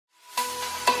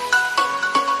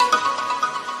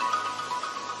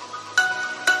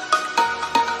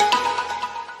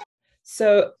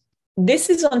So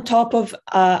this is on top of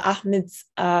Ahmed's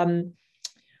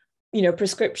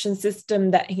prescription system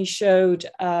that he showed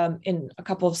in a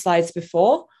couple of slides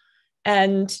before.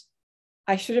 And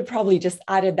I should have probably just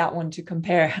added that one to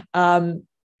compare.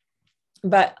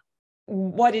 But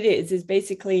what it is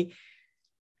basically,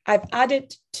 I've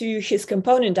added to his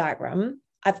component diagram,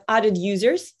 I've added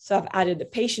users. So I've added the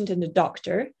patient and the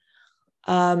doctor.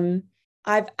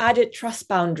 I've added trust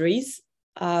boundaries,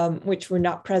 which were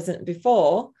not present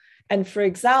before. And for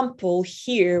example,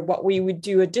 here, what we would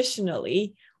do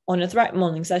additionally on a threat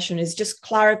modeling session is just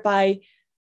clarify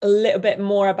a little bit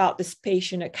more about this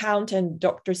patient account and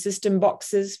doctor system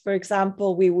boxes. For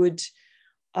example, we would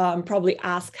probably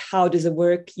ask, how does it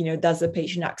work? Does the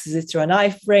patient access it through an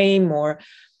iframe, or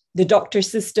the doctor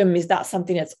system? Is that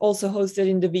something that's also hosted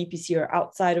in the VPC or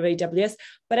outside of AWS?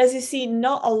 But as you see,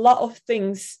 not a lot of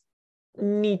things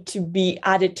need to be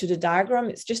added to the diagram.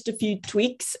 It's just a few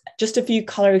tweaks, just a few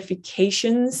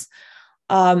clarifications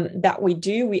that we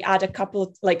do. We add a couple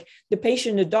of, like the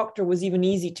patient and the doctor was even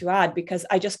easy to add because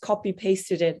I just copy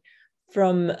pasted it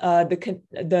from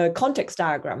the context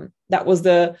diagram. That was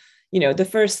the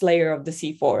first layer of the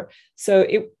C4. So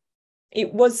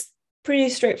it was pretty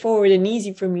straightforward and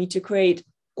easy for me to create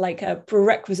like a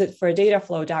prerequisite for a data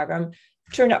flow diagram,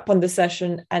 turn up on the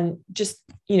session and just,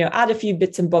 add a few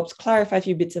bits and bobs, clarify a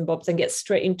few bits and bobs, and get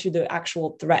straight into the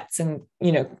actual threats and,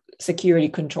 security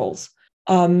controls.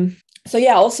 So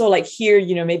yeah, also like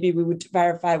here, maybe we would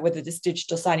verify whether this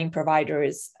digital signing provider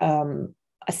is a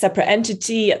separate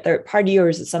entity, a third party, or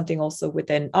is it something also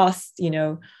within us,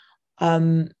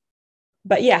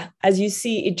 But yeah, as you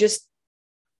see, it just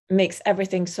makes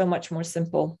everything so much more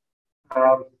simple.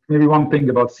 Maybe one thing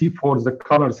about C4, the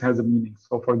colors has a meaning.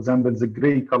 So for example, the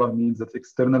gray color means it's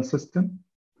external system.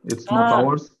 It's not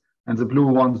ours. And the blue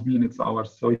ones mean it's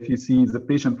ours. So if you see the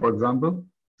patient, for example,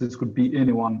 this could be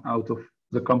anyone out of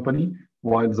the company,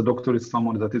 while the doctor is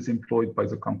someone that is employed by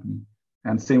the company.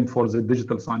 And same for the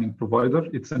digital signing provider,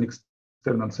 it's an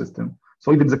external system.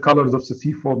 So even the colors of the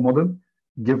C4 model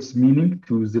gives meaning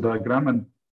to the diagram and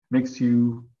makes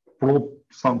you probe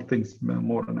some things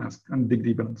more and ask and dig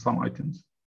deeper in some items.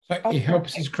 So it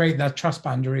helps us create that trust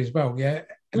boundary as well, yeah?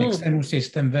 An external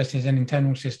system versus an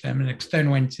internal system, an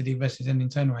external entity versus an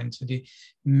internal entity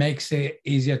makes it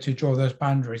easier to draw those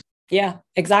boundaries. Yeah,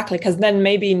 exactly. Because then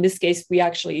maybe in this case, we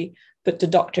actually put the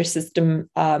doctor system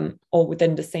all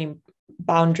within the same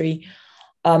boundary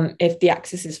if the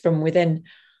access is from within.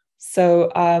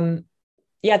 So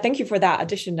yeah, thank you for that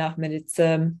addition, Ahmed.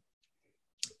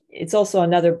 It's also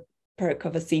another perk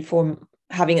of a C4,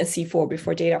 having a C4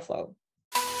 before data flow.